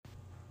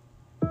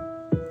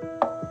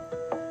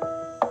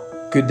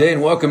Good day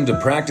and welcome to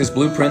Practice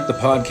Blueprint, the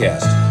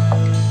podcast.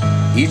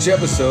 Each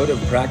episode of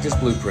Practice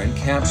Blueprint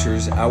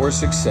captures our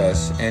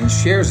success and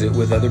shares it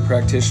with other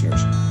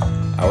practitioners.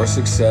 Our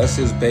success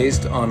is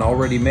based on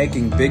already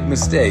making big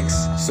mistakes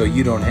so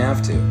you don't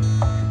have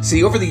to.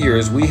 See, over the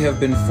years, we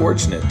have been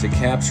fortunate to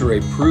capture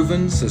a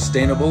proven,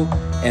 sustainable,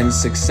 and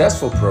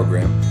successful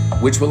program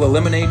which will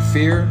eliminate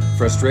fear,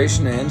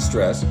 frustration, and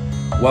stress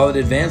while it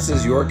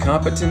advances your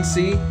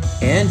competency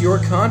and your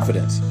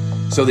confidence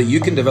so that you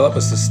can develop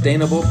a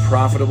sustainable,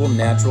 profitable,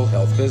 natural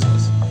health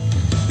business.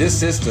 This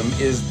system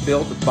is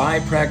built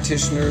by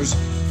practitioners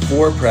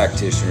for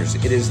practitioners.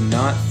 It is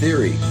not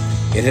theory.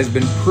 It has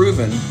been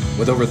proven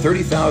with over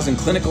 30,000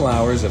 clinical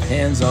hours of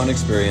hands-on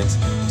experience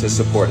to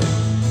support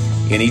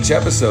it. In each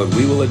episode,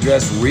 we will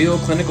address real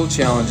clinical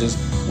challenges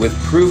with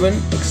proven,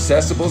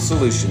 accessible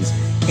solutions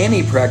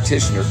any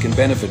practitioner can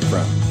benefit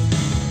from.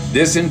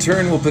 This, in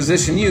turn, will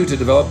position you to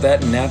develop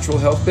that natural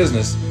health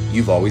business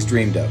you've always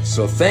dreamed of.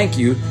 So thank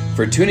you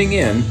for tuning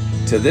in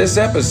to this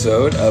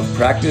episode of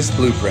Practice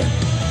Blueprint.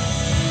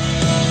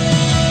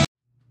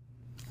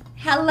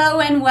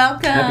 Hello and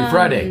welcome. Happy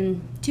Friday.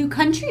 To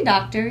Country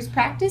Doctors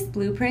Practice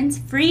Blueprints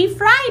Free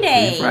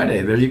Friday. Free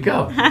Friday, there you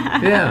go.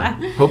 Yeah.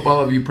 Hope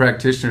all of you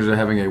practitioners are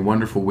having a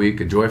wonderful week,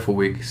 a joyful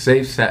week,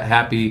 safe,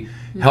 happy,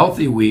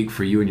 healthy week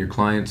for you and your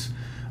clients.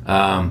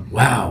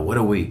 Wow, what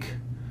a week.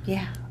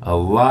 Yeah. A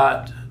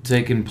lot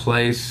taking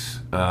place.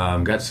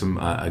 I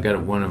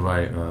got one of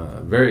my,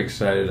 very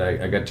excited.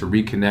 I got to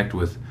reconnect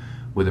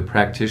with a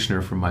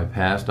practitioner from my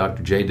past,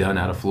 Dr. Jay Dunn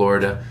out of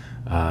Florida.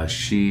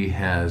 She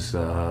has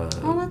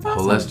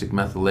holistic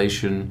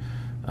methylation.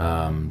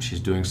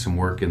 She's doing some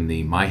work in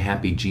the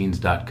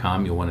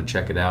myhappygenes.com. You'll want to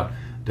check it out.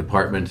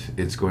 Department.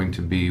 It's going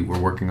to be, we're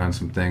working on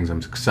some things. I'm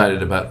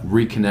excited about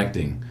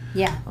reconnecting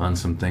on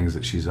some things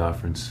that she's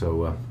offering.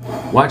 So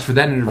watch for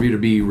that interview to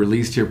be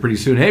released here pretty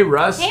soon. Hey,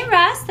 Russ. Hey,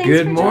 Russ. Thanks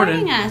Good for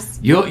morning. joining us.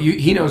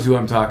 He knows who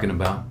I'm talking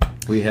about.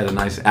 We had a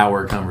nice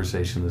hour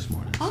conversation this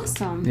morning.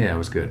 Awesome. Yeah, it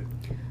was good.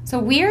 So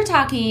we're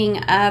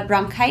talking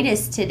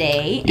bronchitis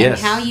today and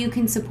how you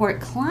can support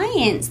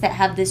clients that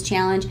have this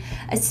challenge,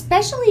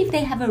 especially if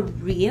they have a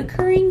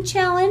reoccurring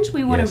challenge.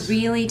 We want to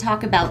really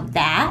talk about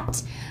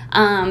that.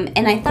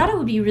 And I thought it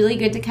would be really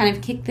good to kind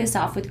of kick this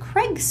off with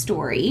Craig's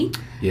story.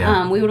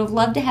 Yeah. We would have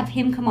loved to have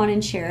him come on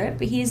and share it,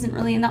 but he isn't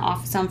really in the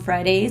office on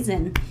Fridays.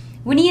 And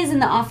when he is in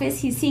the office,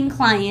 he's seeing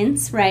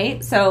clients,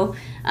 right? So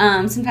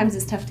sometimes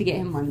it's tough to get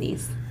him on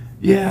these.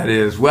 Yeah, it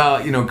is.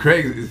 Well, you know,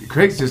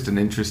 Craig's just an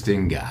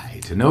interesting guy.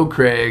 To know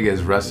Craig,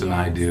 as Russ and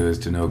I do, is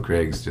to know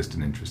Craig's just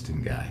an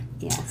interesting guy.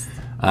 Yes.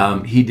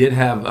 He did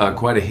have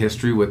quite a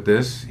history with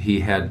this. He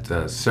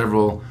had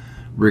several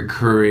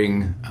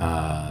recurring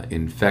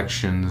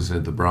infections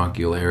at the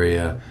bronchial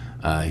area.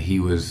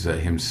 He was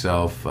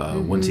himself,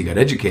 once he got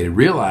educated,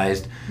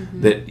 realized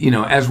that, you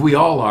know, as we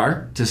all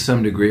are, to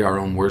some degree, our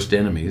own worst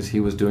enemies, he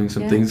was doing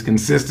some things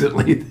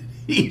consistently that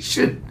he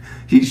should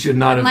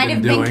not have been doing. Might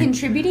have been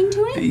contributing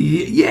to it?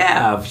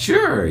 Yeah,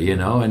 sure, you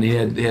know, and he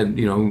had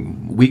you know,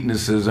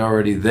 weaknesses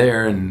already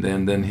there, and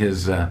then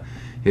his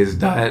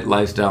diet,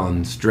 lifestyle,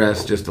 and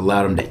stress just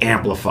allowed him to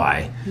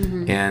amplify.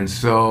 And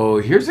so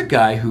here's a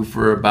guy who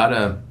for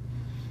about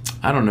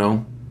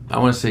I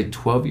want to say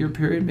 12-year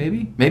period,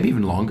 maybe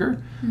even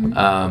longer, 2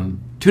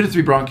 to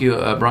 3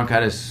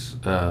 bronchitis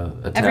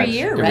attacks. Every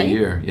year, right? Every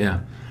year,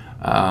 yeah.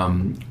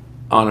 On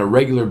a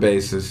regular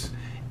basis.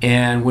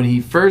 And when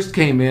he first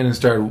came in and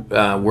started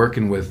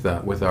working with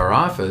our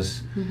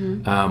office,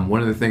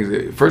 one of the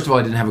things, first of all,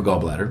 I didn't have a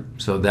gallbladder,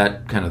 so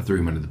that kind of threw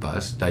him under the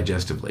bus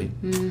digestively.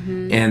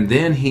 And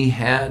then he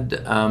had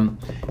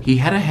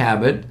a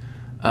habit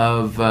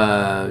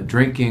of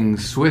drinking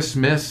Swiss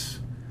Miss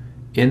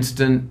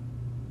instant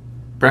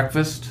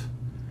breakfast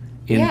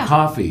in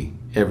coffee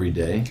every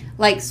day.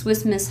 Like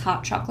Swiss Miss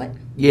hot chocolate?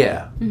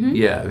 Yeah,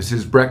 yeah. It was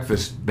his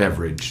breakfast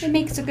beverage. It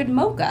makes a good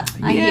mocha,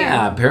 I hear.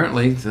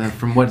 Apparently,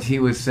 from what he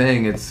was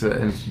saying,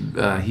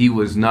 he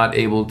was not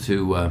able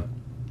to...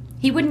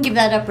 he wouldn't give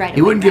that up right away.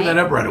 He wouldn't give that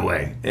up right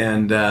away.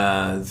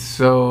 And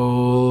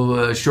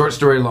so, short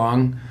story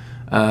long,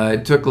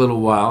 it took a little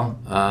while,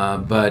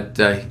 but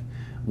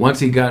once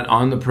he got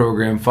on the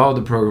program, followed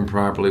the program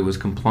properly, was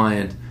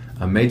compliant,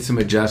 made some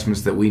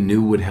adjustments that we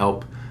knew would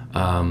help,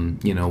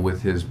 you know,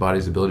 with his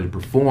body's ability to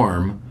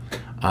perform.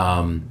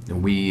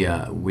 We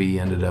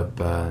ended up,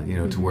 you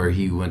know, to where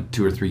he went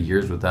 2 or 3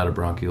 years without a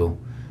bronchial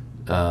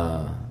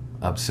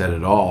upset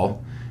at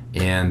all,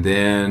 and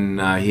then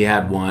he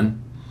had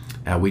one.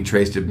 We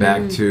traced it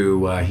back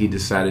to he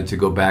decided to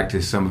go back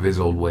to some of his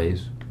old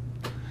ways.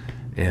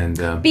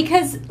 And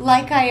because,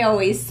 like I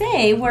always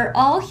say, we're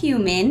all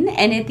human,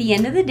 and at the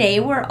end of the day,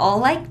 we're all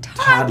like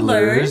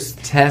toddlers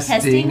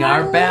testing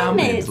our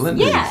boundaries.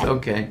 Yeah,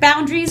 okay.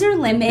 Boundaries or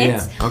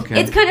limits. Yeah, okay.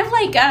 It's kind of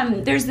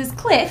like there's this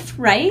cliff,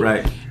 right?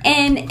 Right.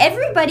 And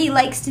everybody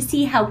likes to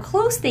see how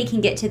close they can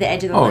get to the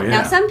edge of the cliff.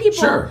 Yeah. Now, some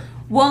people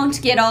won't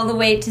get all the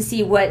way to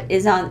see what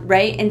is on,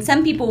 right? And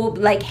some people will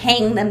like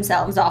hang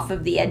themselves off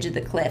of the edge of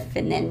the cliff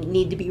and then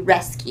need to be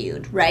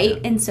rescued, right?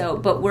 And so,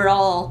 but we're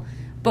all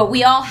But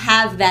we all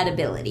have that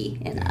ability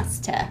in us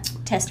to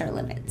test our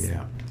limits.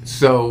 Yeah.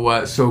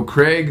 So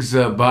Craig's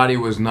body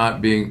was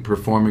not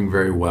performing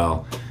very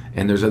well,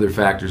 and there's other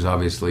factors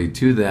obviously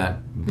to that.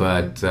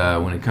 But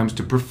when it comes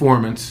to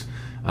performance,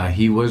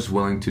 he was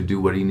willing to do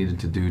what he needed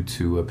to do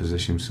to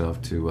position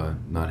himself to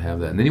not have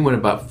that. And then he went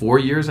about 4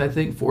 years, I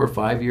think, 4 or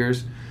 5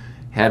 years,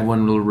 had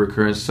one little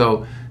recurrence.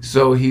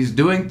 So he's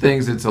doing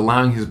things that's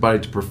allowing his body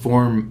to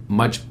perform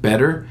much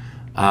better.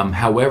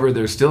 However,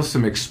 there's still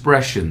some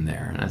expression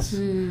there. That's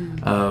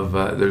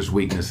there's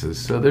weaknesses.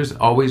 So there's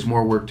always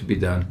more work to be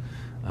done.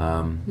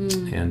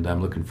 And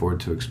I'm looking forward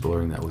to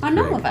exploring that with Craig.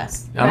 All of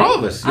us. On all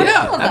of us,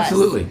 yeah, all of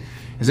absolutely.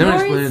 Has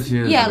anyone explained it to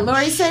you? Yeah,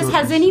 Lori says,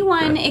 has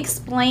anyone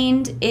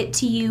explained it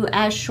to you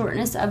as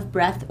shortness of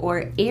breath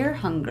or air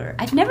hunger?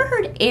 I've never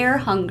heard air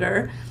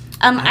hunger.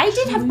 I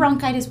did have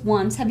bronchitis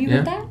once. Have you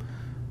heard that?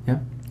 Yeah.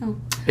 Oh.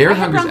 Air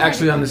hunger is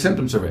actually on the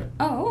symptom survey.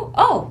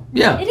 Oh.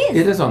 Yeah, it is.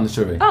 It is on the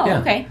survey. Oh, yeah.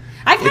 Okay.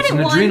 I've had it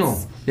once.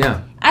 Adrenal.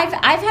 Yeah.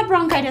 I've had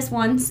bronchitis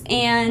once,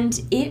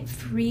 and it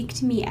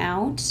freaked me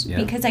out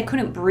because I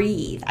couldn't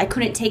breathe. I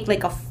couldn't take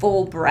like a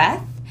full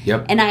breath.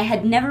 Yep. And I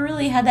had never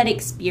really had that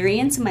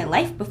experience in my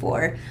life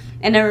before.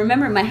 And I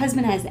remember my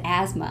husband has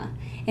asthma.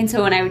 And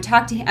so when I would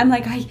talk to him, I'm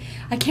like,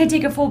 I can't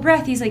take a full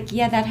breath. He's like,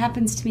 yeah, that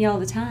happens to me all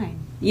the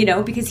time. You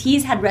know, because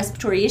he's had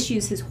respiratory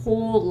issues his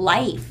whole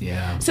life.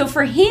 Yeah. So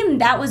for him,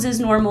 that was as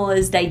normal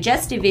as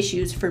digestive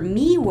issues for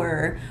me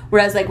were.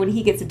 Whereas like when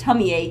he gets a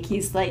tummy ache,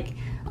 he's like,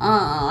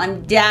 oh,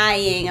 I'm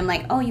dying. I'm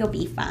like, oh, you'll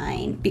be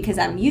fine, because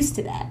I'm used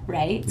to that,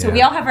 right? So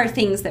we all have our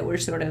things that we're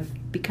sort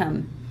of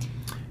become.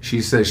 She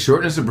says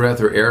shortness of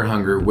breath or air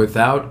hunger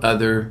without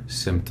other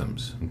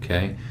symptoms.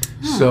 Okay,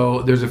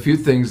 so there's a few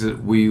things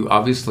that we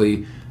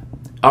obviously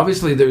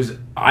there's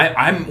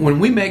I'm when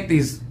we make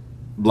these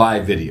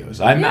live videos,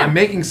 I'm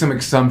making some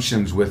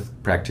assumptions with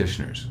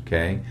practitioners.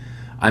 Okay,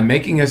 I'm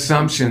making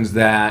assumptions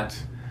that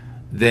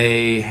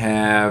they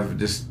have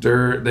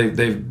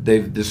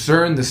they've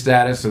discerned the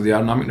status of the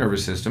autonomic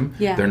nervous system.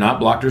 Yeah. They're not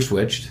blocked or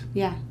switched.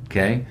 Yeah.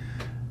 Okay.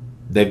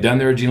 They've done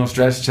their adrenal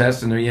stress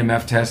test and their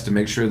EMF test to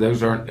make sure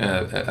those aren't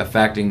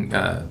affecting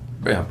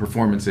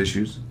performance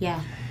issues.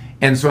 Yeah.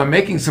 And so I'm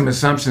making some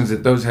assumptions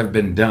that those have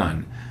been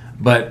done.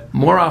 But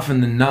more often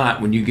than not,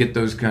 when you get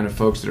those kind of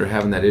folks that are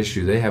having that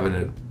issue, they have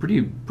a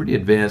pretty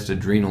advanced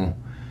adrenal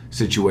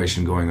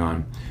situation going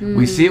on.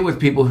 We see it with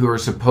people who are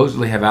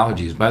supposedly have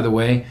allergies. By the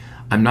way,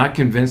 I'm not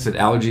convinced that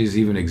allergies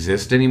even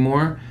exist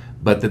anymore,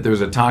 but that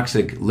there's a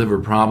toxic liver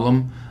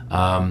problem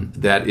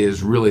that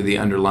is really the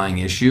underlying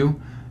issue.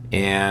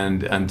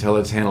 And until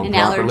it's handled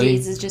properly...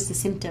 allergies is just a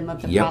symptom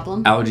of the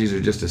problem. Allergies are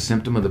just a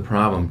symptom of the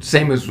problem.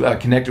 Same as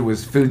connected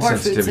with food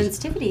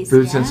sensitivities.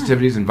 Food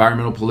sensitivities,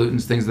 environmental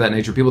pollutants, things of that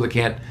nature. People that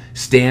can't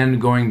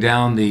stand going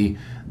down the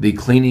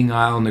cleaning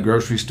aisle in the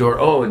grocery store,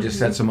 it just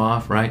sets them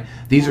off, right?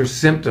 These are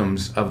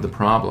symptoms of the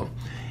problem.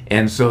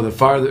 And so the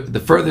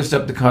furthest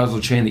up the causal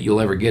chain that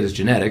you'll ever get is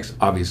genetics,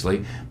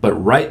 obviously. But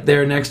right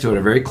there next to it,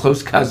 a very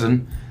close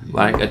cousin,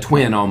 like a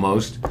twin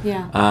almost,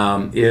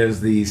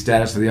 is the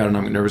status of the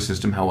autonomic nervous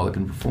system, how well it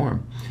can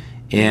perform.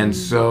 And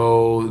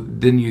so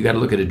then you got to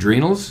look at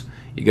adrenals.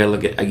 You got to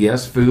look at,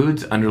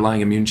 foods,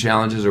 underlying immune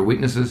challenges or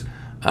weaknesses.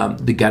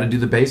 They got to do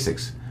the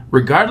basics.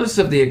 Regardless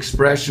of the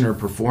expression or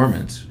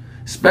performance,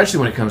 especially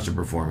when it comes to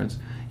performance,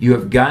 you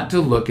have got to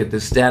look at the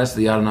status of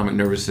the autonomic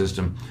nervous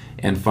system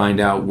and find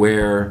out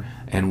where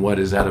and what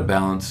is out of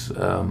balance,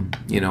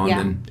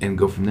 and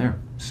go from there.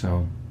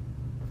 So...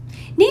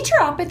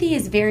 naturopathy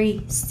is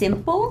very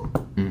simple.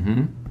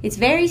 Mm-hmm. It's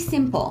very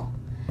simple.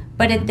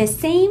 But at the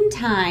same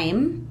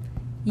time,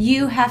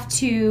 you have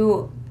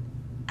to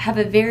have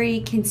a very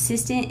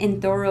consistent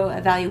and thorough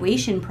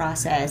evaluation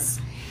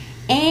process.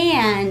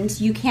 And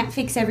you can't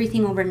fix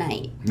everything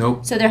overnight.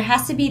 Nope. So there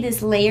has to be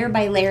this layer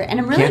by layer. And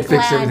I'm really glad...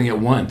 Can't fix everything at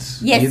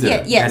once. Yes.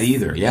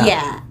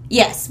 Yeah.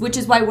 Yes, which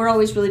is why we're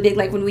always really big.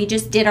 Like when we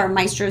just did our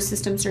Maestro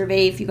System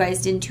survey, if you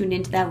guys didn't tune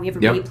into that, we have a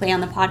replay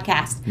on the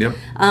podcast. Yep.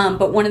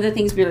 But one of the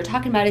things we were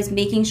talking about is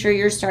making sure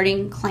you're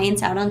starting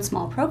clients out on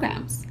small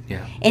programs.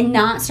 Yeah. And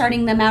not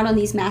starting them out on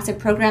these massive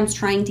programs,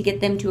 trying to get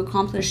them to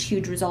accomplish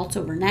huge results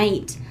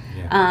overnight.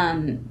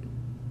 Yeah.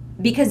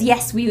 Because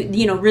yes,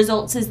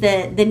 results is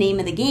the name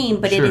of the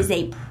game, but it is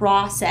a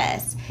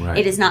process. Right.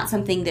 It is not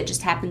something that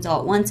just happens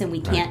all at once, and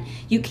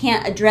you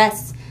can't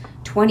address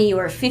 20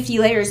 or 50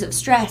 layers of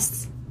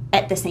stress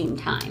at the same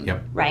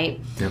time, right?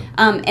 Yep.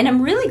 And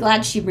I'm really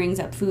glad she brings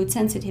up food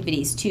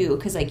sensitivities too,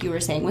 because like you were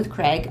saying with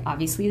Craig,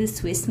 obviously the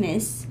Swiss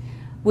Miss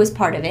was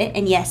part of it,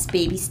 and yes,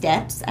 baby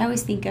steps. I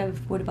always think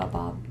of What About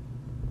Bob?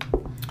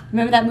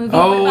 Remember that movie,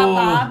 What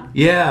About Bob?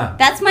 Yeah.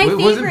 That's my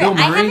favorite. Was it Bill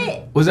Murray? I have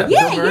it. Was that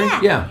Bill Murray?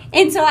 Yeah.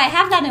 And so I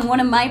have that in one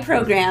of my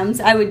programs.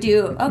 I would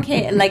do,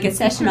 like a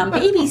session on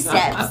baby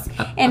steps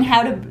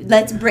and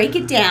let's break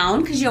it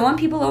down, because you don't want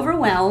people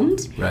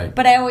overwhelmed. Right.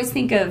 But I always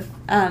think of,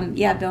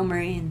 Bill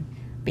Murray and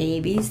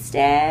baby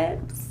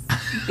steps,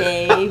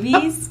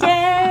 baby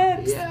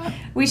steps. Yeah.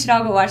 We should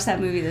all go watch that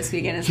movie this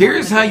weekend.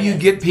 Here's how you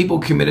get people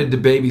committed to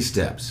baby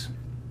steps.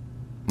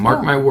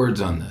 Mark my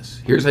words on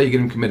this. Here's how you get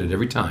them committed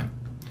every time.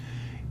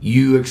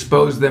 you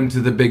expose them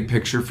to the big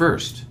picture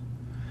first.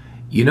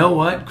 You know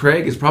what,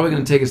 Craig? It's probably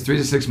going to take us 3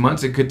 to 6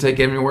 months. It could take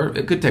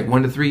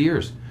 1 to 3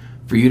 years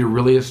for you to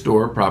really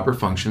restore proper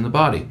function in the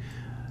body.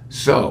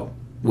 So,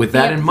 with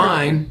that in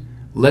mind,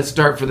 let's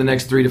start for the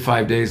next 3 to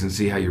 5 days and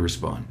see how you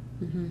respond.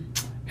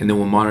 And then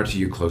we'll monitor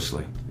you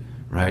closely,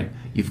 right?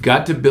 You've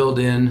got to build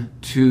in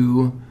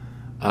to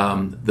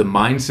the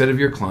mindset of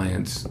your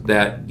clients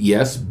that,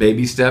 yes,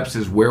 baby steps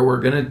is where we're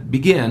going to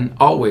begin,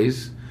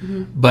 always.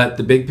 But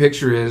the big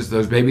picture is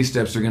those baby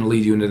steps are going to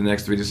lead you into the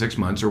next 3 to 6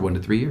 months or 1 to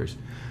 3 years.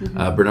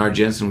 Bernard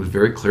Jensen was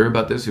very clear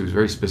about this. He was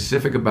very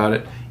specific about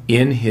it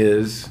in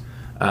his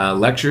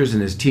lectures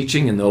and his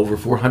teaching, and the over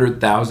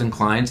 400,000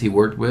 clients he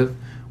worked with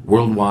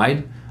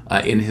worldwide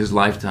in his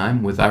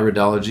lifetime with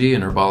iridology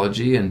and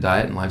herbology and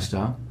diet and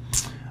lifestyle.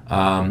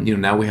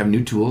 Now we have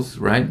new tools,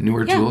 right?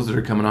 Newer tools that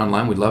are coming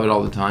online. We love it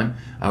all the time.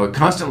 We're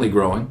constantly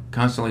growing,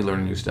 constantly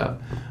learning new stuff.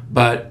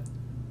 But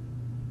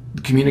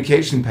the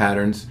communication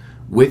patterns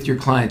with your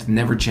clients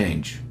never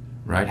change,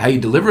 right? How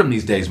you deliver them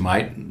these days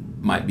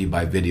might be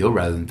by video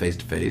rather than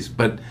face-to-face.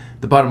 But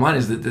the bottom line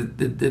is that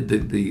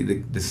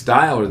the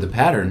style or the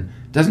pattern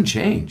doesn't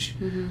change.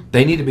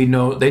 They need to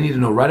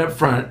know right up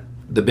front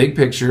the big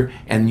picture,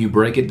 and you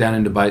break it down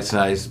into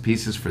bite-sized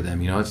pieces for them.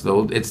 It's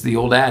the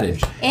old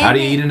adage. And how do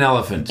you eat an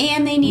elephant?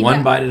 And they need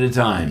one bite at a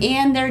time.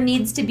 And there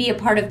needs to be a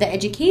part of the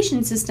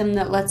education system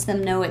that lets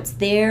them know it's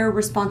their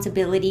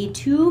responsibility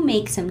to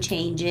make some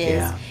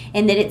changes,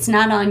 and that it's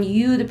not on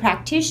you, the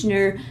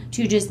practitioner,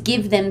 to just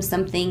give them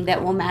something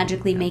that will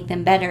magically make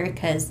them better,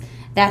 because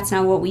that's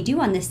not what we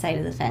do on this side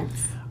of the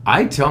fence.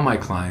 I tell my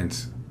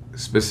clients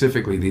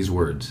specifically these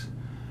words.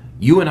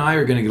 You and I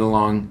are going to get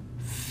along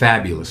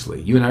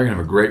fabulously. You and I are going to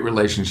have a great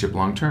relationship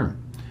long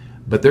term.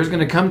 But there's going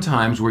to come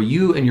times where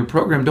you and your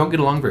program don't get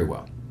along very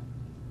well.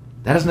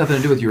 That has nothing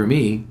to do with you or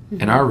me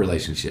and our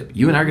relationship.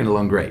 You and I are going to get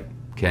along great,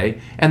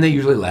 okay? And they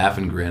usually laugh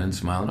and grin and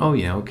smile and, oh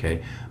yeah,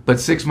 okay. But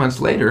 6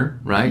 months later,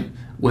 right,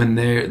 when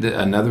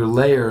another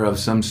layer of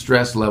some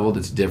stress level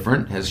that's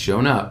different has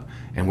shown up,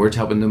 and we're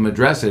helping them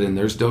address it, and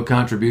there's still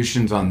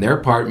contributions on their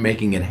part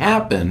making it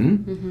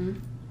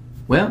happen,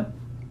 well,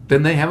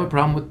 then they have a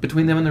problem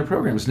between them and their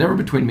program. It's never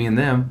between me and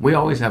them. We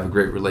always have a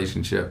great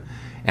relationship.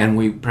 And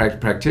we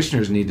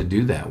practitioners need to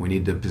do that. We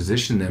need to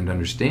position them to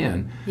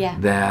understand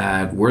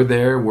that we're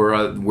there,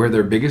 we're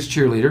their biggest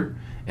cheerleader,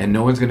 and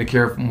no one's going to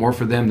care more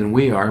for them than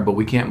we are, but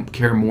we can't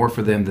care more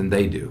for them than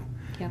they do.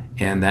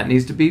 And that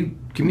needs to be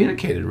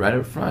communicated right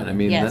up front. I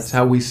mean, that's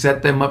how we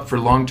set them up for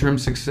long-term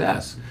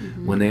success,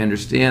 when they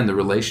understand the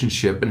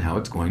relationship and how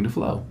it's going to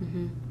flow.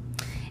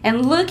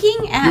 And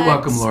looking at You're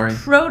welcome, Lori.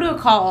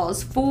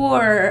 protocols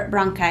for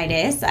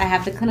bronchitis, I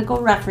have the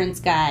clinical reference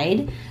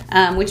guide,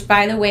 which,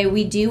 by the way,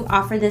 we do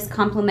offer this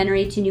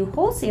complimentary to new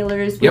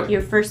wholesalers with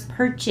your first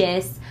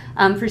purchase.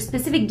 For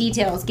specific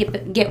details,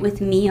 get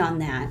with me on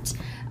that.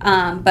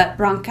 But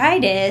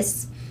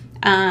bronchitis,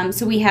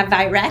 so we have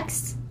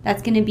Virex.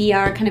 That's going to be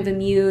our kind of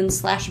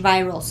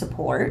immune/viral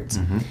support.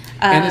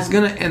 And it's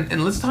going to,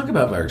 and let's talk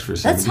about Virex for a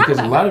second, because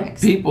a lot of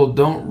people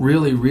don't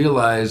really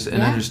realize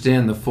and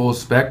understand the full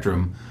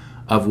spectrum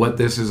of what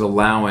this is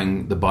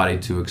allowing the body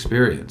to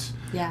experience.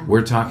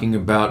 We're talking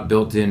about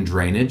built-in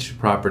drainage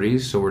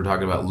properties, so we're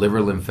talking about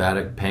liver,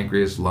 lymphatic,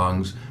 pancreas,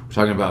 lungs. We're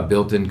talking about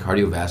built-in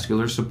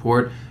cardiovascular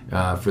support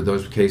for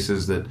those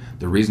cases that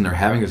the reason they're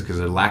having is because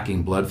they're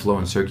lacking blood flow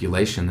and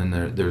circulation,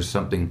 and there's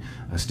something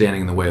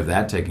standing in the way of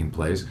that taking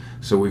place.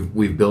 So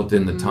we've built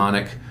in the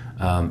tonic,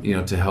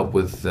 to help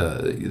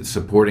with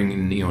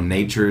supporting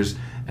nature's.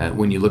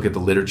 When you look at the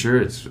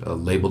literature, it's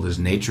labeled as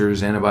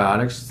nature's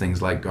antibiotics,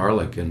 things like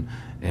garlic and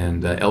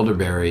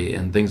elderberry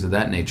and things of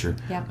that nature.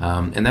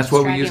 And that's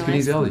why we use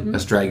kinesiology.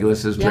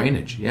 Astragalus as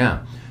drainage.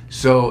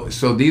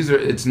 So these are.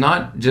 It's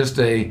not just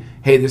hey,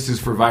 this is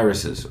for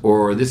viruses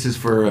or this is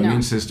for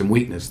immune system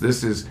weakness.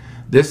 This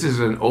is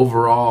an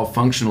overall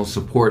functional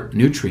support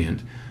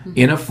nutrient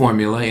in a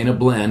formula, in a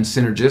blend,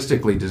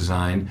 synergistically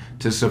designed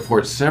to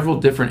support several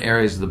different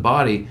areas of the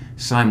body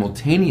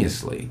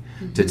simultaneously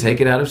to take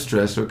it out of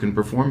stress so it can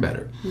perform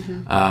better.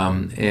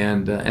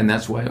 And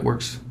that's why it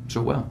works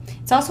so well.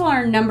 It's also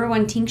our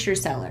 #1 tincture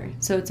seller,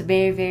 so it's a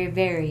very, very,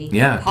 very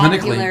Clinically.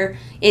 popular.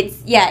 It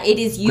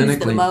is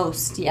used the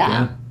most.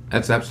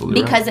 That's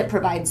absolutely because right. It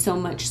provides so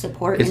much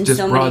support it's in just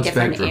so broad many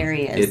different spectrum.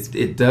 areas.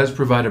 It does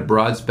provide a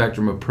broad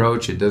spectrum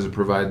approach. It does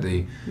provide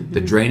the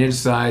drainage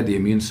side, the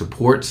immune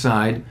support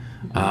side.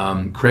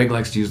 Craig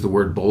likes to use the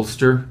word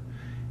bolster.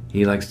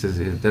 He likes to.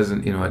 It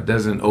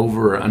doesn't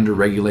over or under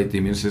regulate the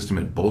immune system.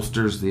 It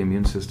bolsters the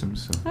immune system.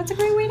 So that's a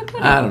great way to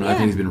put it. I don't know. I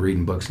think he's been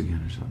reading books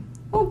again or something.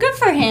 Well, good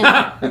for him.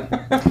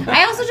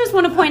 I also just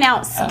want to point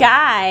out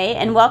Sky,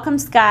 and welcome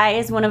Sky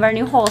is one of our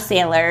new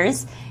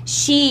wholesalers.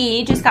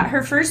 She just got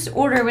her first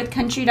order with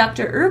Country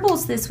Doctor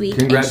Herbals this week.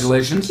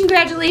 Congratulations.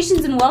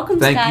 Congratulations and welcome,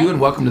 Sky. Thank you and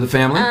welcome to the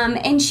family.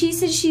 And she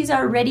says she's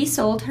already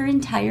sold her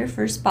entire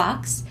first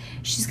box.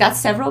 She's got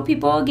several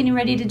people getting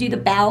ready to do the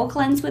bowel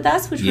cleanse with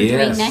us, which we're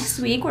doing next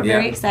week. We're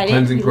very excited.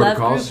 Cleansing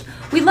protocols.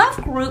 We love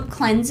group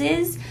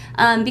cleanses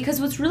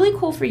because what's really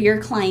cool for your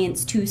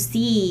clients to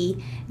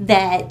see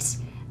that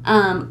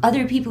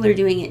other people are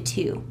doing it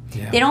too.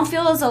 Yeah. They don't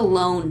feel as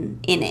alone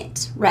in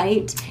it,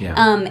 right?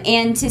 Yeah.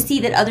 And to see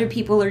that other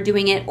people are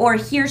doing it, or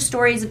hear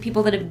stories of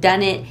people that have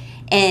done it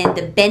and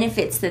the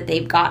benefits that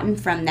they've gotten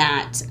from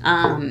that,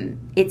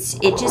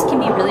 it just can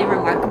be really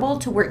remarkable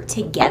to work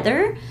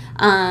together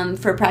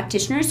for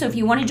practitioners. So if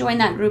you want to join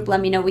that group,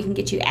 let me know. We can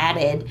get you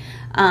added.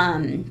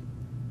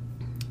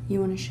 You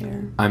want to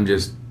share? I'm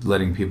just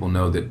letting people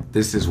know that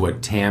this is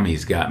what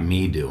Tammy's got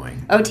me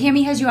doing. Oh,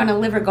 Tammy has you on a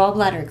liver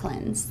gallbladder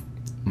cleanse.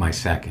 My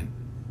second.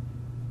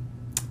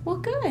 Well,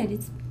 good.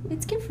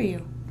 It's good for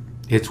you.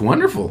 It's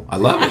wonderful. I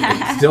love it.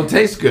 It still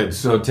tastes good.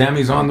 So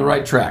Tammy's on the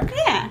right track.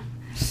 Yeah.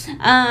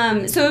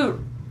 So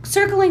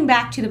circling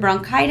back to the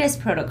bronchitis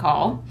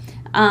protocol,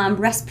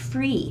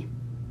 RESP-free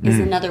is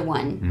another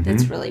one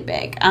that's really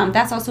big.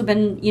 That's also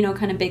been,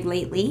 kind of big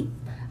lately.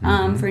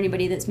 For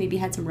anybody that's maybe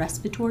had some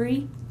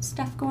respiratory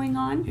stuff going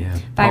on. Yeah.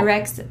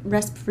 Virex,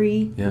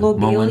 RESP-free,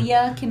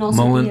 lobelia can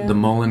also be the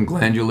Mullen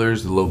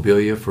glandulars, the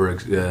lobelia for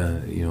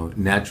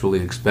naturally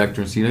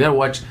expectorants. You got to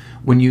watch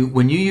when you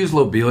use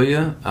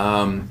lobelia.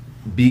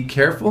 Be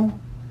careful.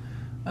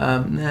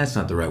 That's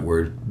not the right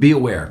word. Be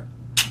aware.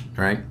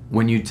 Right.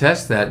 When you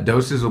test that,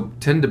 doses will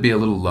tend to be a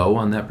little low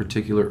on that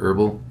particular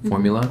herbal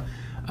formula.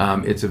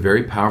 It's a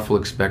very powerful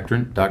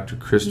expectorant. Dr.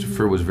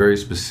 Christopher was very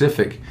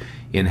specific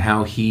in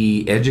how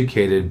he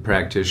educated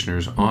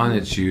practitioners on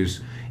its use,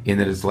 in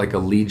that it's like a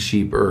lead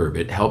sheep herb.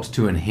 It helps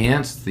to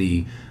enhance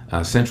the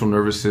central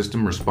nervous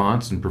system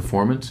response and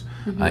performance.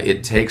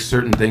 It takes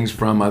certain things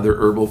from other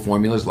herbal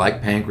formulas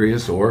like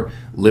pancreas or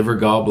liver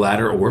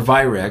gallbladder or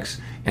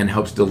Virex and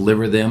helps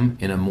deliver them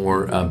in a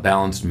more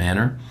balanced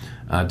manner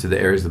to the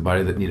areas of the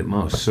body that need it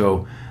most.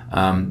 So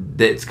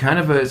it's kind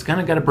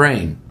of got a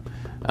brain,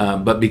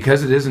 but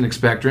because it is an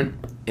expectorant,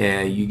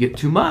 you get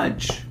too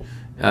much.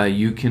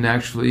 You can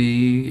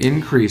actually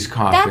increase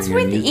coughing. That's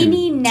with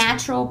any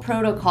natural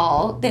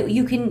protocol that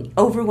you can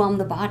overwhelm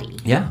the body.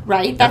 Yeah,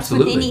 right. That's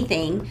absolutely. with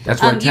anything.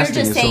 That's why testing you're just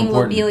is saying so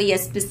important. lobelia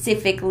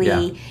specifically.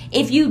 Yeah.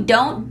 If you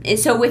don't,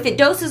 so if it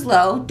doses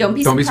low, don't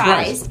be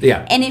surprised.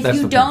 Yeah, and if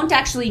you don't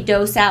actually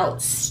dose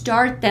out,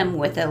 start them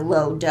with a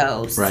low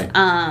dose. Right.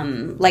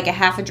 Like a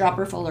half a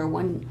dropper full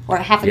or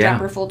a half a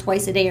dropper full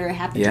twice a day, or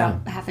half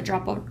a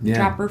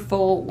dropper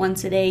full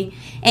once a day,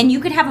 and you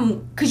could have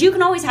them because you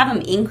can always have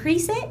them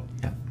increase it.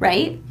 Yeah.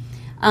 Right?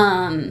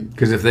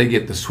 Because if they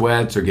get the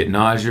sweats or get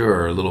nausea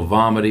or a little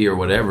vomity or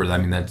whatever, I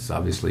mean, that's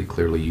obviously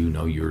clearly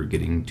you're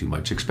getting too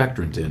much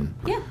expectorant in.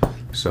 Yeah.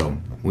 So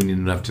we need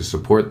enough to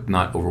support,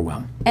 not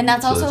overwhelm. And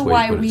that's also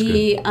why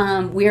we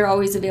are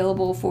always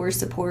available for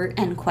support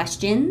and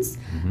questions.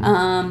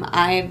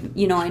 I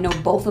know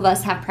both of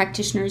us have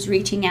practitioners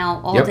reaching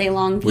out all day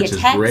long via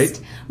text,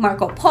 great.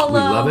 Marco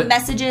Polo,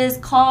 messages,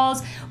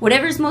 calls,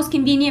 whatever's most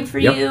convenient for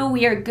you.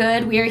 We are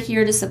good. We are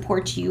here to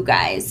support you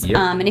guys.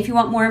 And if you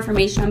want more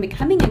information on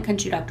becoming a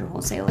Country Doctor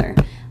wholesaler,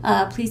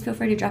 please feel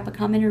free to drop a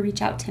comment or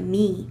reach out to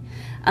me.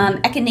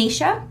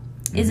 Echinacea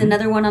is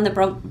another one on the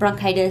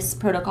bronchitis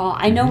protocol.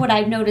 I know what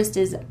I've noticed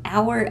is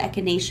our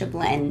Echinacea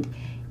blend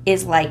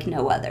is like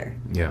no other.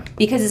 Yeah.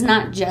 Because it's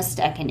not just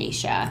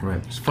Echinacea.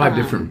 Right. There's 5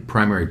 different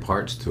primary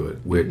parts to it,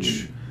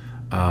 which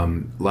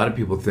a lot of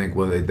people think,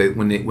 well,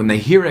 when they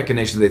hear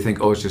Echinacea, they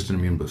think, oh, it's just an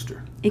immune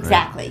booster.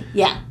 Exactly. Right?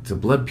 Yeah. It's a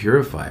blood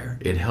purifier.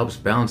 It helps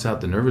balance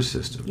out the nervous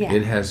system. Yeah.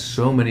 It has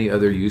so many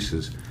other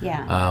uses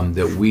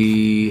that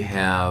we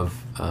have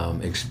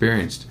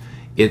experienced.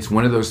 It's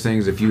one of those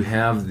things, if you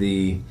have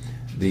the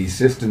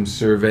system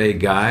survey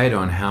guide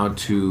on how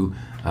to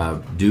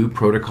do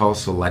protocol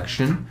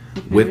selection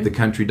with the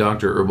Country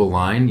Doctor herbal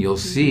line, you'll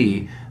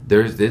see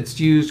it's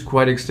used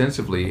quite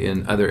extensively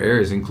in other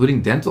areas,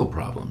 including dental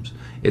problems.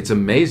 It's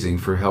amazing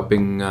for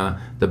helping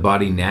the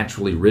body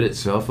naturally rid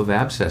itself of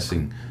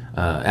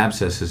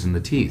abscesses in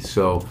the teeth.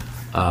 So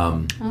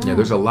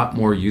there's a lot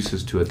more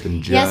uses to it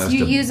than just Yes,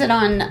 you use it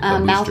on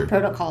mouth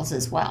protocols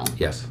as well.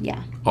 Yes.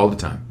 Yeah. All the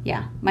time.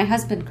 Yeah. My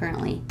husband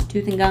currently,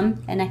 tooth and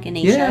gum and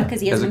Echinacea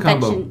because he has an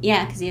infection. Combo.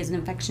 Yeah, because he has an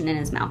infection in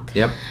his mouth.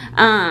 Yep.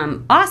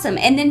 Awesome.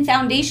 And then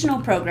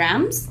foundational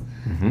programs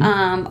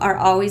are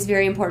always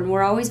very important.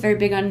 We're always very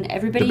big on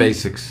everybody.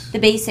 The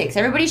basics.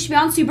 Everybody should be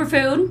on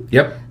superfood.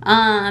 Yep.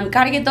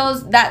 Got to get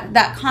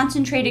that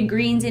concentrated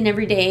greens in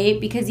every day,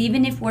 because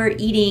even if we're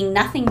eating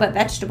nothing but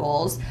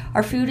vegetables,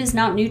 our food is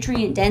not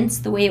nutrient dense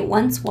the way it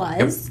once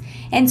was. Yep.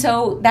 And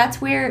so that's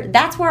where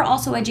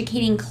also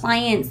educating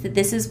clients that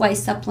this is why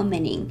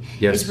supplementing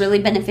is really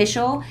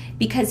beneficial,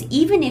 because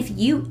even if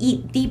you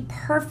eat the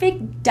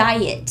perfect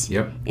diet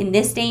in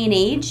this day and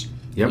age,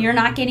 you're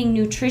not getting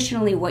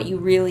nutritionally what you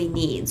really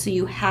need. So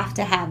you have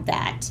to have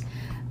that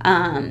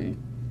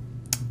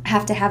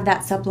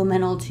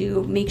supplemental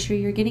to make sure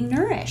you're getting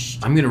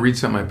nourished. I'm going to read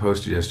something I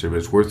posted yesterday,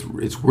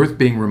 but it's worth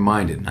being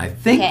reminded. And I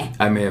think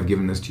I may have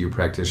given this to your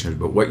practitioners,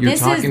 but what you're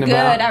talking about... This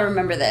is good. I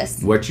remember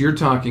this. What you're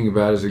talking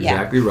about is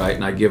exactly right,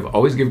 and I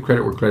always give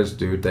credit where credit's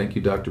due. Thank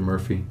you, Dr.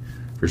 Murphy,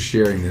 for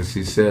sharing this.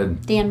 He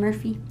said... Dan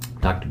Murphy.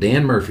 Dr.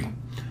 Dan Murphy.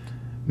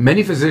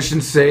 Many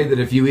physicians say that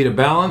if you eat a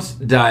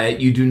balanced diet,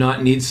 you do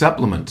not need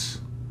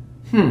supplements.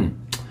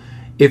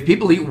 If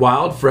people eat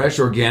wild, fresh,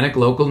 organic,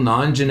 local,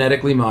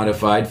 non-genetically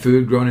modified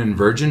food grown in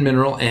virgin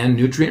mineral and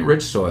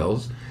nutrient-rich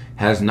soils,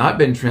 has not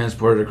been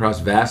transported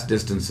across vast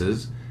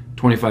distances,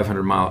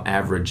 2,500-mile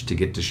average to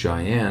get to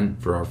Cheyenne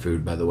for our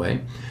food, by the way,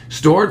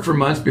 stored for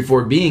months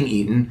before being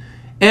eaten,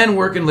 and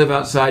work and live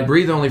outside,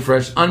 breathe only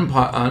fresh,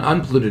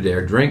 unpolluted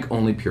air, drink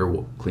only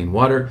pure, clean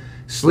water,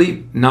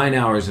 sleep 9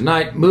 hours a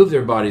night, move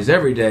their bodies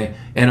every day,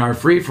 and are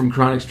free from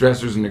chronic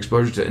stressors and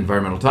exposure to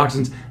environmental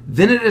toxins,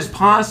 then it is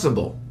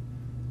possible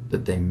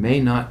that they may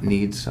not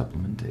need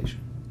supplementation.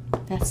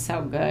 That's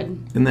so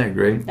good. Isn't that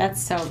great? That's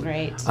so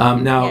great.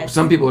 Now, yes.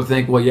 Some people would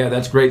think, well, yeah,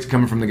 that's great. It's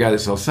coming from the guy that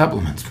sells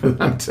supplements.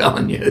 But I'm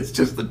telling you, it's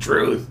just the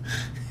truth.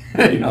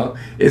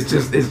 It's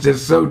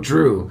just so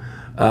true.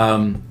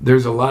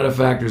 There's a lot of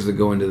factors that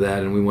go into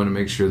that, and we want to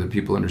make sure that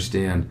people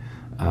understand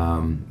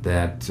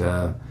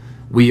that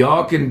we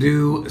all can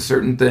do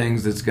certain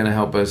things that's going to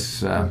help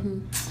us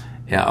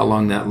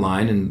along that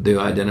line, and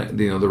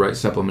the right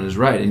supplement is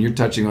right. And you're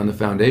touching on the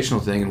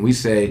foundational thing, and we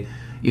say,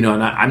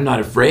 and I'm not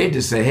afraid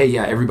to say, hey,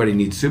 yeah, everybody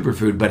needs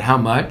superfood, but how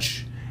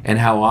much and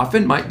how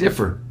often might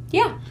differ.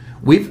 Yeah.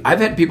 I've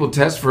had people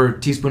test for a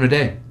teaspoon a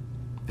day.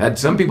 Had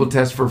some people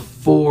test for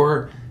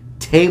 4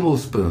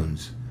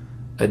 tablespoons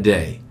a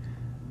day.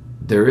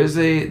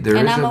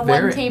 I'm a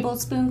 1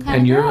 tablespoon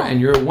kind of girl. And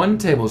you're a 1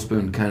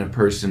 tablespoon kind of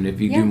person. If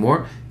you do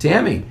more,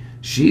 Tammy,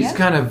 she's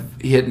kind of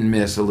hit and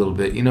miss a little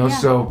bit, Yeah.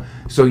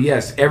 So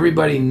yes,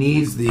 everybody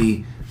needs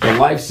the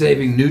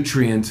life-saving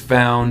nutrients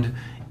found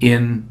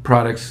in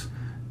products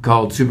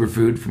called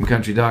superfood from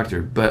Country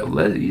Doctor, but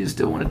you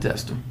still want to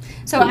test them.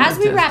 So as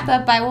we wrap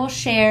up, I will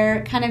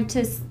share kind of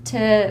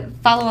to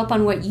follow up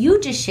on what you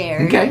just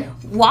shared. Okay.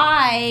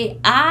 Why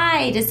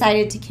I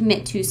decided to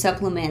commit to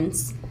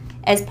supplements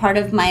as part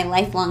of my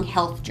lifelong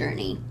health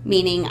journey,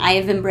 meaning I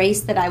have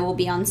embraced that I will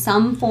be on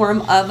some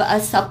form of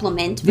a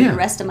supplement for the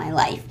rest of my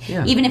life,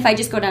 even if I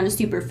just go down to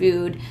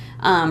superfood,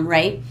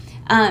 right?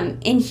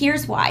 And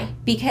here's why.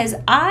 Because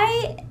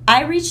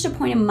I reached a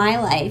point in my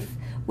life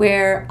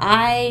where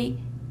I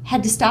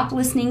had to stop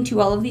listening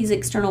to all of these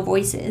external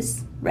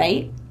voices,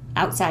 right?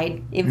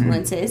 Outside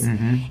influences.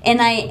 Mm-hmm.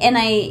 And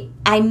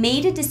I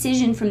made a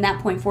decision from that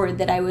point forward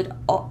that I would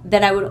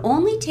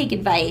only take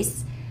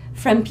advice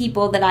from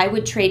people that I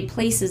would trade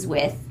places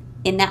with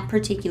in that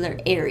particular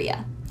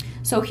area.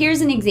 So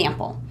here's an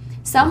example.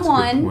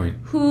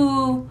 Someone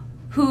who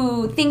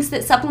thinks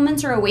that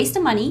supplements are a waste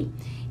of money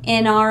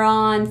and are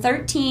on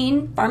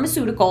 13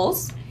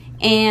 pharmaceuticals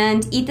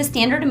and eat the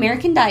standard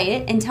American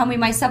diet and tell me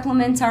my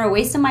supplements are a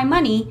waste of my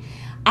money,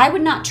 I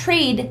would not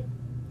trade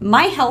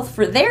my health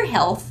for their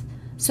health.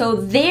 So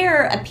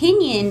their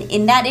opinion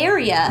in that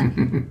area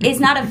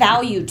is not of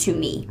value to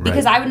me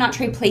because I would not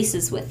trade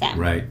places with them.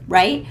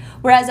 Right?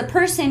 Whereas a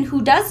person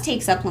who does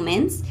take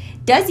supplements,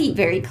 does eat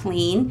very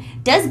clean,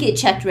 does get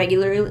checked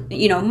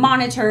regularly,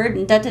 monitored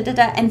and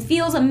and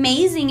feels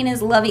amazing in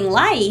his loving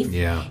life.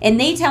 Yeah. And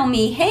they tell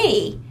me,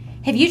 hey,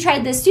 have you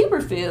tried this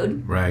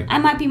superfood? Right. I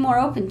might be more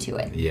open to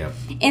it. Yeah.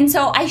 And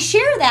so I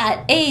share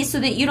that,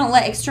 so that you don't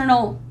let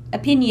external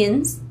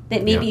opinions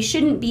that maybe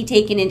shouldn't be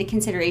taken into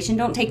consideration,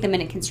 don't take them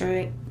into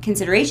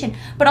consideration,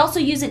 but also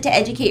use it to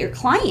educate your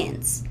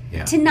clients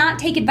to not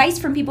take advice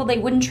from people they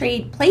wouldn't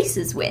trade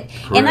places with.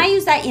 Correct. And I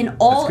use that in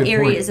all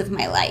areas of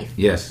my life.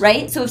 Yes.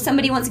 Right? So if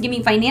somebody wants to give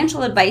me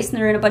financial advice and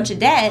they're in a bunch of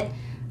debt,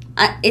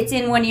 it's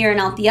in one ear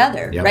and out the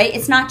other, right?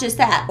 It's not just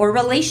that. Or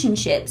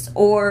relationships,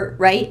 or,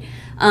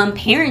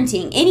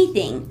 parenting,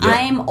 anything. Yep.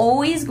 I'm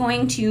always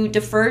going to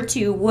defer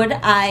to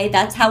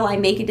that's how I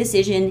make a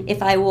decision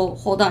if I will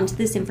hold on to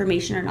this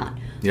information or not.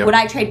 Yep. Would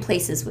I trade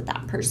places with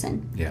that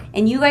person? Yeah.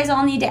 And you guys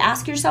all need to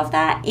ask yourself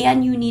that,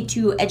 and you need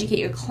to educate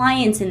your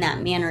clients in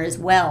that manner as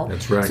well.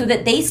 That's right. So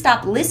that they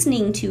stop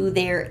listening to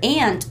their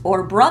aunt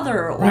or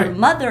brother or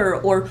mother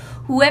or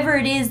whoever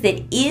it is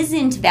that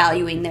isn't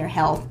valuing their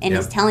health and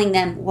is telling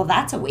them, well,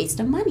 that's a waste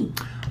of money.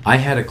 I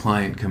had a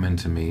client come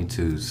into me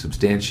to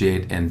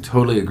substantiate and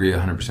totally agree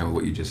 100% with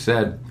what you just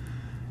said.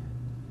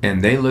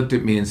 And they looked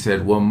at me and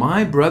said, well,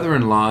 my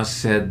brother-in-law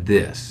said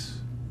this,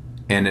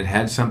 and it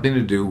had something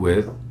to do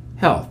with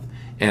health.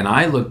 And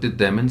I looked at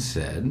them and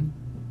said,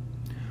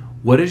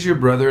 what does your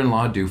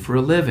brother-in-law do for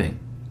a living?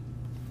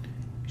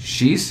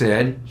 She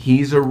said,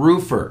 he's a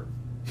roofer.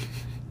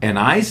 And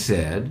I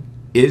said,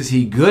 is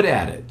he good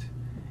at it?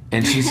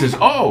 And she says,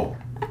 oh,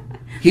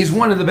 he's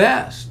one of the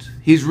best.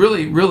 He's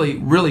really, really,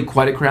 really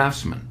quite a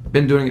craftsman.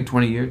 Been doing it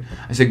 20 years.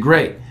 I said,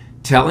 great.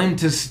 Tell him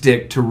to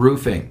stick to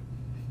roofing.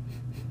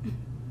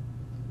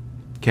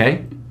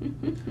 Okay?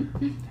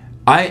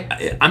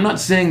 I'm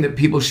not saying that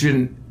people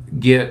shouldn't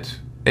get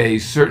a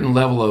certain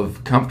level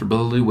of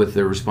comfortability with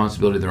their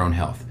responsibility of their own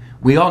health.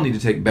 We all need to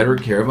take better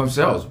care of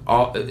ourselves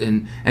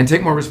and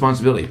take more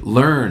responsibility.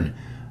 Learn,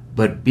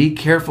 but be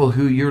careful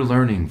who you're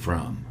learning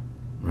from,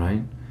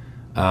 right?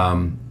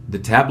 The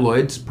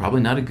tabloids,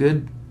 probably not a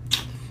good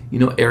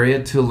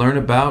area to learn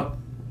about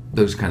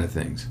those kind of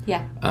things.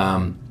 Yeah.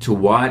 To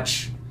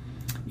watch,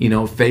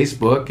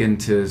 Facebook and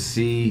to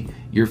see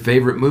your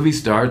favorite movie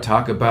star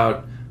talk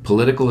about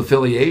political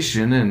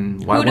affiliation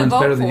and why one's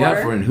better than the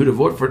other and who to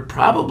vote for,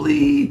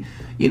 probably,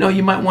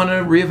 you might want to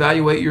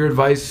reevaluate your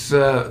advice,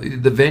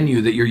 the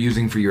venue that you're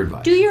using for your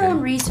advice. Do your own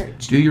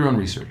research. Do your own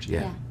research,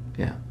 yeah.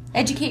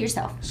 Educate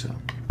yourself. So.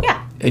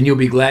 Yeah. And you'll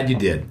be glad you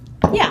did.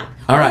 Yeah.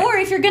 All right. Or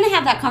if you're going to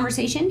have that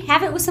conversation,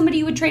 have it with somebody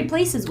you would trade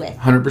places with.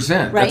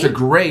 100%.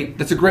 Right?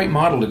 That's a great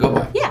model to go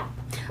by. Yeah.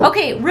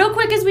 Okay, real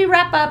quick as we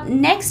wrap up,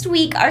 next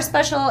week our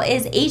special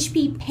is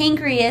HP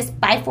Pancreas,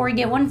 buy 4,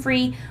 get 1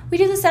 free. We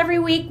do this every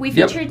week. We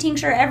feature a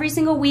tincture every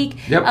single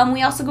week. Yep.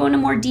 We also go into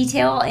more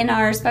detail in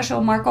our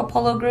special Marco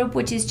Polo group,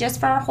 which is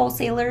just for our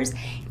wholesalers.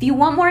 If you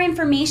want more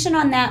information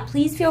on that,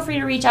 please feel free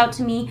to reach out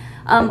to me.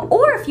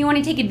 Or if you want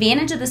to take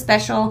advantage of the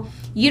special,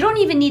 you don't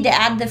even need to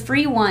add the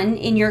free one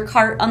in your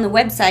cart on the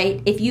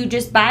website. If you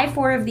just buy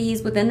 4 of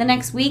these within the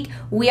next week,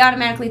 we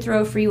automatically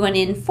throw a free one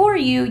in for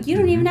you. You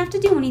don't even have to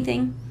do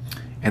anything.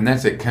 And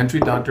that's at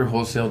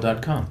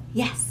countrydoctorwholesale.com.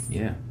 Yes.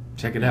 Yeah.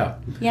 Check it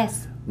out.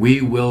 Yes. We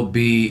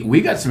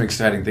got some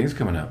exciting things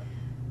coming up.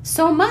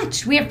 So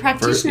much. We have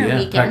practitioner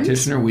weekend.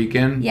 Practitioner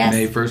weekend, yes.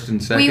 May 1st and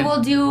 2nd. We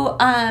will do,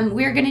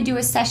 we're going to do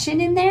a session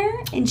in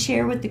there and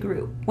share with the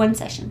group. One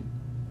session.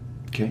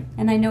 Okay.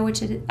 And I know what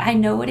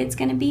it's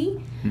going to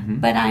be,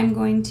 but I'm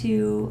going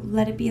to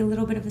let it be a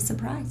little bit of a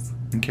surprise.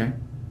 Okay.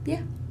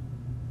 Yeah.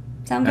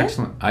 Sound good?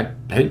 Excellent.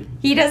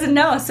 He doesn't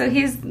know, so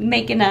he's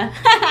making a...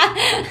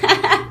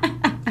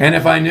 And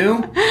if I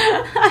knew,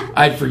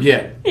 I'd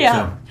forget.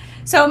 Yeah.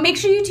 So make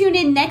sure you tune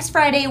in next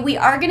Friday. We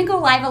are going to go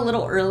live a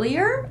little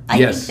earlier,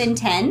 I think, than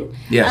 10.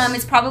 Yes.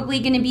 It's probably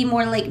going to be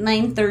more like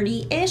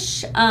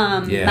 9:30-ish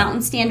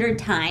Mountain Standard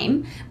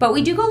Time. But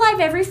we do go live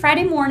every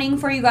Friday morning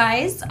for you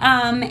guys.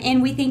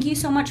 And we thank you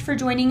so much for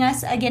joining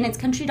us. Again, it's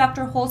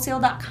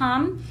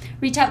countrydoctorwholesale.com.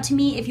 Reach out to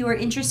me if you are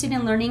interested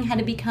in learning how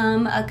to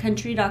become a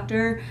Country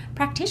Doctor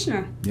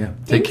practitioner. Yeah.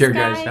 Take care,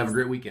 guys. Have a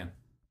great weekend.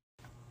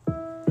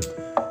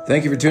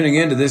 Thank you for tuning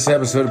in to this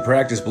episode of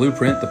Practice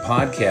Blueprint, the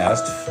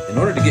podcast. In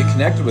order to get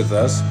connected with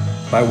us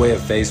by way of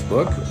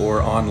Facebook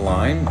or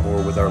online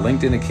or with our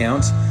LinkedIn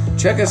accounts,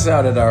 check us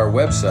out at our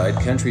website,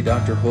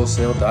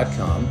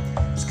 countrydoctorwholesale.com.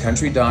 It's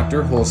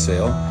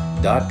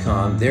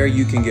countrydoctorwholesale.com. There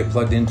you can get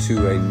plugged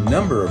into a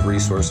number of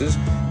resources,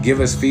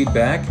 give us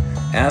feedback,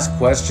 ask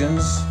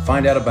questions,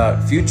 find out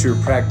about future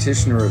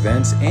practitioner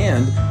events,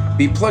 and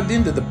be plugged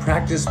into the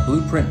Practice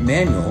Blueprint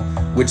Manual,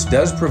 which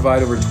does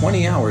provide over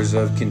 20 hours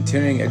of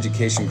continuing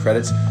education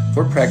credits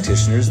for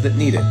practitioners that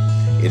need it.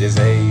 It is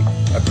a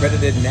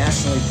accredited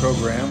nationally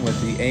program with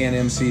the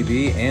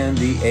ANMCB and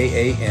the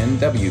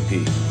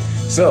AANWP.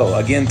 So,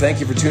 again,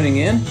 thank you for tuning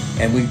in,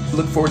 and we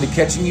look forward to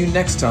catching you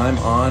next time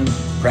on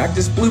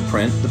Practice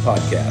Blueprint, the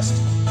podcast.